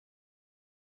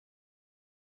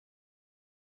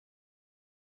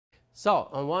So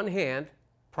on one hand,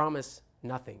 promise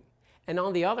nothing. And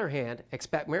on the other hand,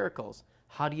 expect miracles.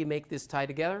 How do you make this tie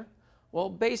together? Well,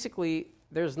 basically,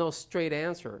 there's no straight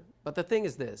answer. But the thing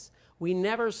is this, we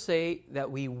never say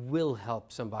that we will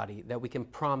help somebody, that we can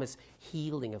promise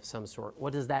healing of some sort.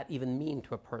 What does that even mean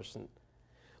to a person?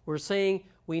 We're saying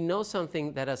we know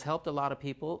something that has helped a lot of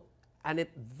people, and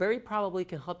it very probably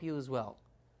can help you as well.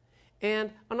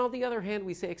 And on the other hand,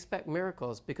 we say expect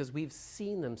miracles because we've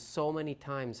seen them so many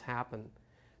times happen.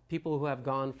 People who have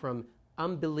gone from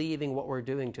unbelieving what we're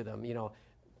doing to them,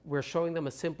 we're showing them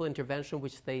a simple intervention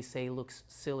which they say looks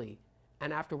silly.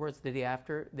 And afterwards, the day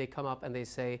after, they come up and they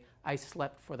say, I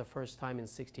slept for the first time in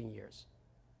 16 years.